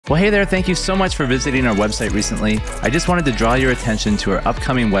Well, hey there, thank you so much for visiting our website recently. I just wanted to draw your attention to our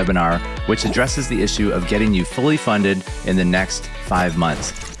upcoming webinar, which addresses the issue of getting you fully funded in the next 5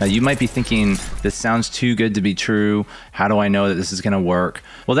 months. Now, you might be thinking, this sounds too good to be true. How do I know that this is going to work?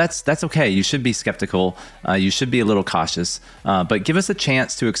 Well, that's okay. You should be skeptical. You should be a little cautious, but give us a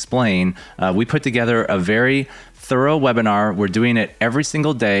chance to explain. We put together a very thorough webinar. We're doing it every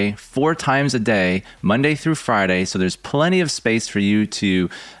single day, 4 times a day, Monday through Friday. So there's plenty of space for you to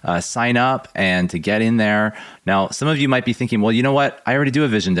sign up and to get in there. Now, some of you might be thinking, well, you know what? I already do a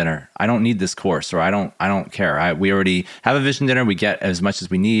vision dinner. I don't need this course, or I don't care. We already have a vision dinner. We get as much as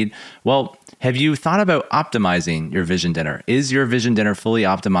we need. Well, have you thought about optimizing your vision dinner? Is your vision dinner fully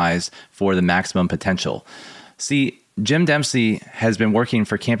optimized for the maximum potential? See, Jim Dempsey has been working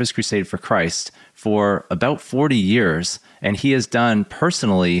for Campus Crusade for Christ for about 40 years, and he has done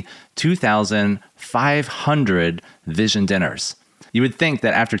personally 2,500 vision dinners. You would think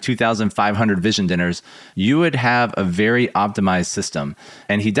that after 2,500 vision dinners, you would have a very optimized system.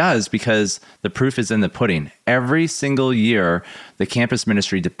 And he does, because the proof is in the pudding. Every single year, the campus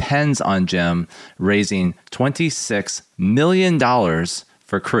ministry depends on Jim raising $26 million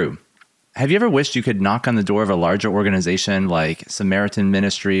for Cru. Have you ever wished you could knock on the door of a larger organization like Samaritan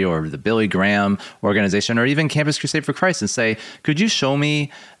Ministry or the Billy Graham organization or even Campus Crusade for Christ and say, could you show me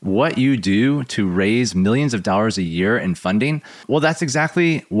what you do to raise millions of dollars a year in funding? Well, that's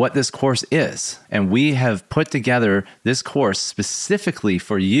exactly what this course is. And we have put together this course specifically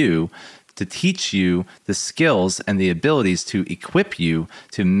for you to teach you the skills and the abilities to equip you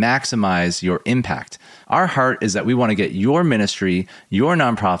to maximize your impact. Our heart is that we want to get your ministry, your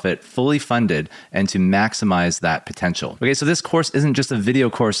nonprofit fully funded and to maximize that potential. Okay, so this course isn't just a video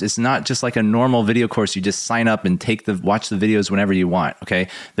course. It's not just like a normal video course. You just sign up and watch the videos whenever you want, okay?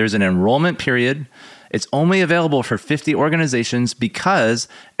 There's an enrollment period. It's only available for 50 organizations because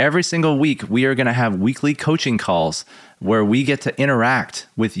every single week we are going to have weekly coaching calls where we get to interact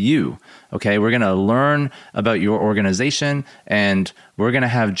with you. Okay, we're going to learn about your organization, and we're going to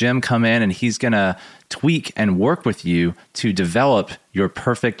have Jim come in and he's going to tweak and work with you to develop your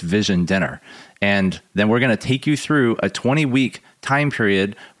perfect vision dinner. And then we're going to take you through a 20-week time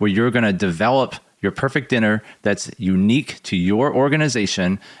period where you're going to develop your perfect dinner that's unique to your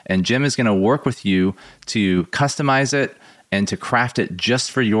organization, and Jim is going to work with you to customize it and to craft it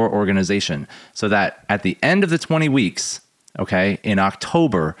just for your organization, so that at the end of the 20 weeks, okay, in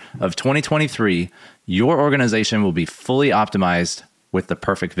October of 2023, your organization will be fully optimized with the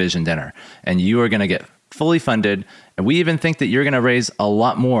perfect vision dinner, and you are going to get fully funded. And we even think that you're going to raise a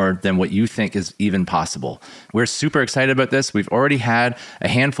lot more than what you think is even possible. We're super excited about this. We've already had a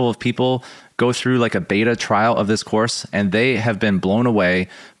handful of people go through like a beta trial of this course, and they have been blown away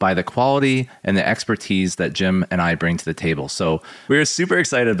by the quality and the expertise that Jim and I bring to the table. So we're super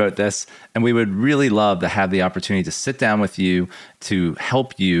excited about this, and we would really love to have the opportunity to sit down with you to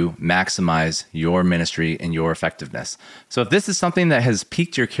help you maximize your ministry and your effectiveness. So if this is something that has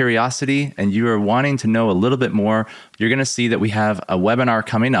piqued your curiosity and you are wanting to know a little bit more, you're going to see that we have a webinar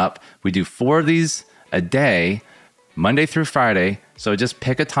coming up. We do 4 of these a day, Monday through Friday. So just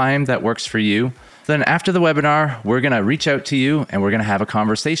pick a time that works for you. Then after the webinar, we're going to reach out to you and we're going to have a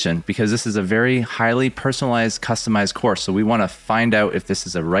conversation, because this is a very highly personalized, customized course. So we want to find out if this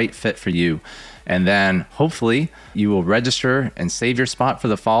is a right fit for you. And then hopefully you will register and save your spot for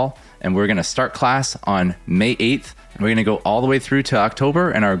the fall. And we're going to start class on May 8th. We're going to go all the way through to October.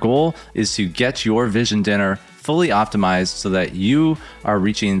 And our goal is to get your vision dinner fully optimized so that you are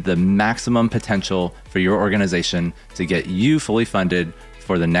reaching the maximum potential for your organization to get you fully funded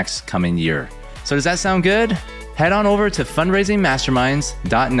for the next coming year. So does that sound good? Head on over to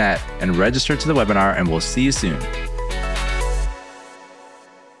fundraisingmasterminds.net and register to the webinar, and we'll see you soon.